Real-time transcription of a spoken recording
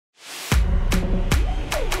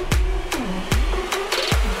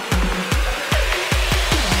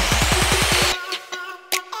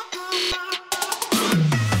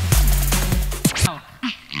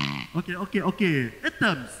Okay.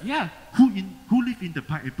 Atoms. Yeah. Who live in the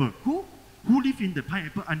pineapple? Who? Who live in the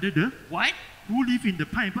pineapple under the? What? Who live in the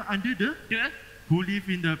pineapple under the? Yeah. Who live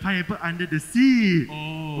in the pineapple under the sea?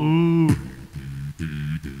 Oh.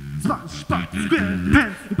 Spot, square,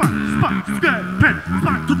 pen, spot, square, pen,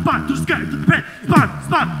 spot, to square, to pen, spot,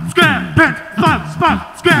 square, pen,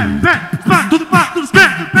 spot, square, pen, spot, to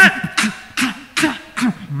square, pen.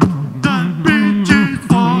 The bridge is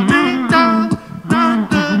falling down,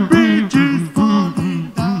 London Bridge is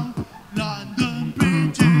falling down, London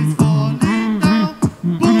Bridge is falling down,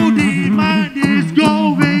 Budiman is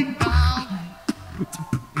going down.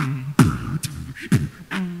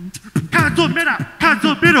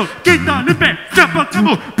 Kanzo biru, kita Limpeh, siapa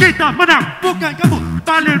kamu? Kita menang, bukan kamu.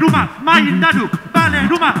 Balik rumah, main dadu. Balik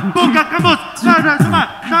rumah, bukan kamu.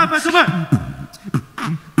 Sampai semua.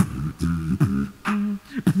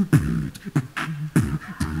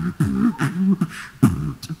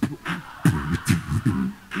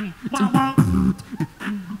 Mama.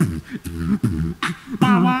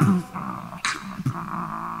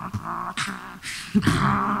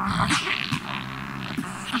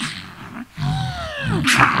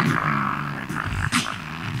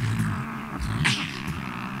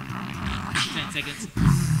 10 seconds.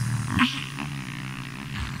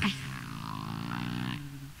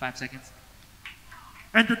 5 seconds.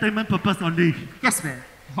 Entertainment purpose only. Yes, man.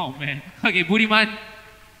 Oh man. Okay, Budiman.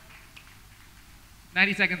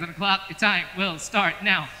 90 seconds on the clock. Your time will start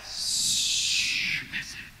now.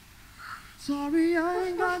 Sorry, I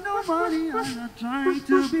ain't got no money. I'm not trying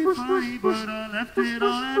to be funny, but I left it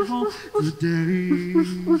all at home today.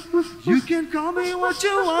 You can call me what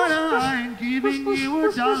you wanna. I ain't giving you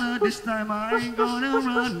 $1 this time. I ain't gonna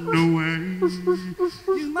run away.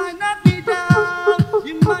 You might not be down,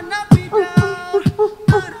 you might not be down,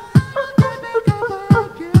 but I'll get back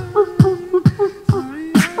up again. Sorry,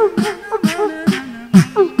 I ain't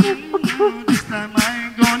gonna this time. I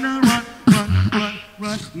ain't gonna run,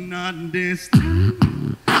 not this time.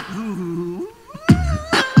 Ooh.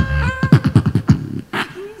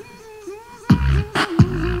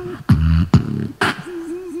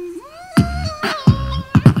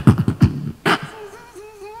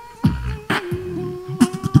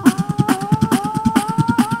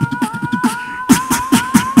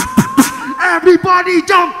 Everybody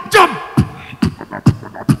jump!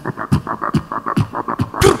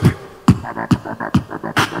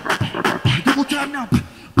 Double time now.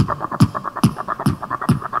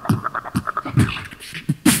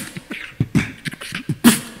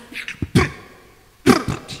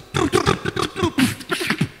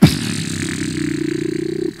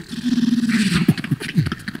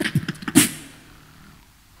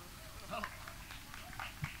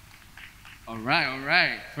 All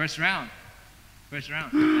right. First round.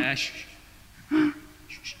 Shh.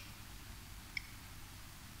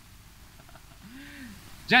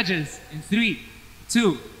 Judges, in 3,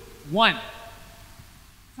 2, 1.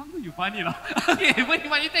 Something you funny lah. Okay, wait,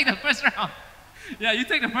 you take the first round. Yeah, you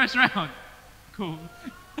take the first round. Cool.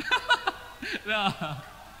 No.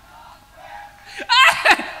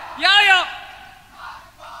 Yo.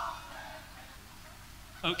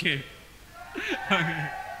 Okay.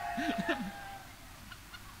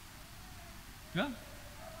 Yeah?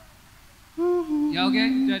 Yeah, okay,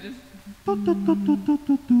 judges?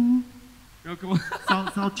 Yo, come on.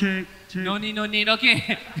 Sound check. No need.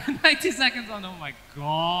 Okay. 90 seconds on, oh my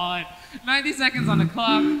god. 90 seconds on the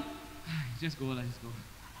clock. Just go.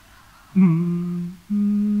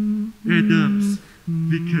 Adams,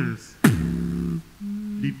 Vickers,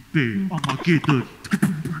 Limpeh, Armageddon.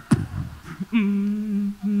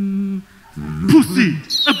 Pussy,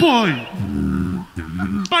 a boy.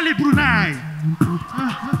 Balik Brunei.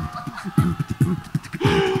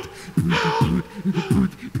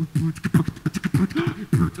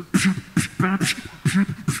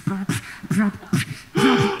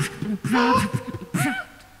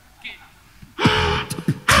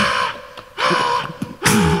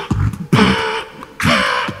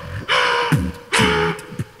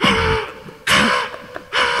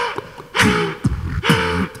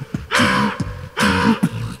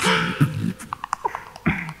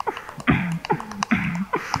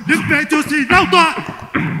 Limpeh 就是老大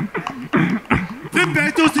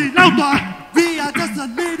Limpeh 就是老大 We are just a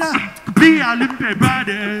leader We are Limpeh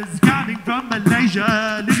brothers Coming from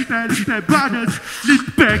Malaysia Limpeh brothers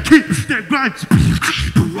Limpeh kids that grind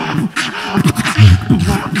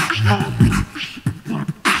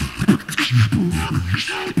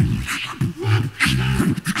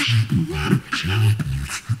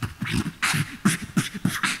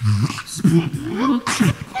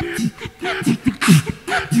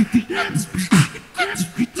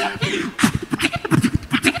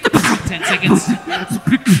seconds.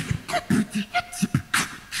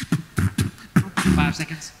 5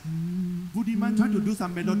 seconds. Budiman tried to do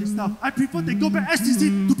some melodic stuff. I prefer they go back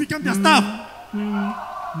STC to become their staff.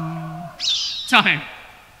 Time.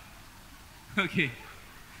 Okay.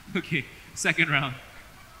 Second round.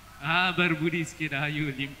 Baru Budi sikit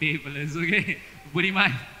you Limpeh fellas. Okay.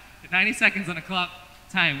 Budiman, 90 seconds on the clock.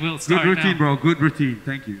 Time will start Good routine, now. bro. Good routine.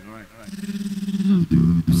 Thank you. All right.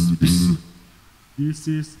 This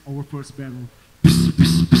is our first battle.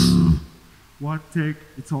 One take,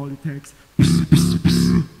 it's all it takes.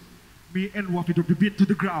 Me and Wafi drop the beat to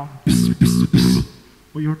the ground.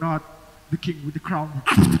 But you're not the king with the crown.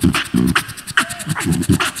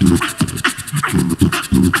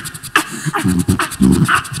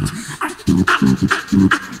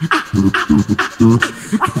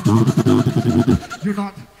 You're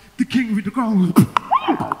not the king with the crown.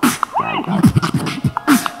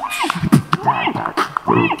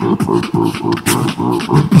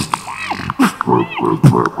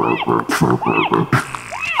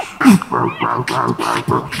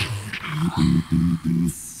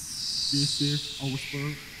 This is our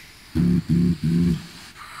spur.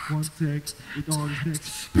 One take, it all it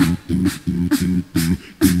takes.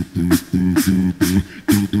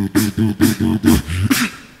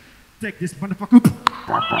 Take this motherfucker.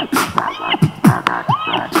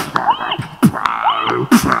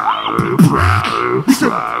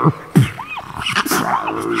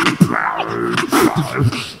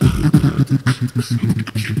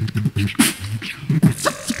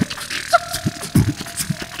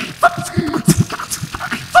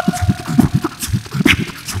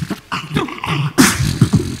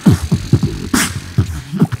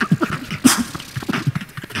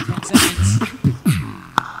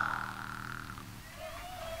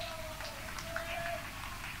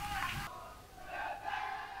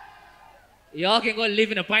 Y'all can go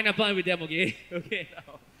live in a pineapple with them, okay? Okay,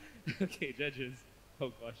 now. Okay, judges.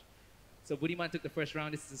 Oh gosh. So Budiman took the first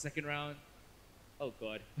round. This is the second round. Oh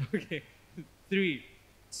god. Okay. 3,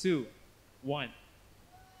 2, 1.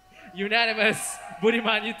 Unanimous.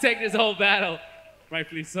 Budiman, you take this whole battle.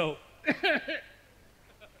 Rightfully so.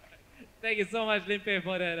 Thank you so much, Limpeh,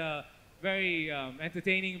 for that very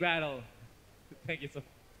entertaining battle. Thank you so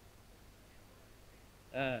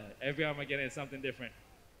much. Every Armageddon is something different.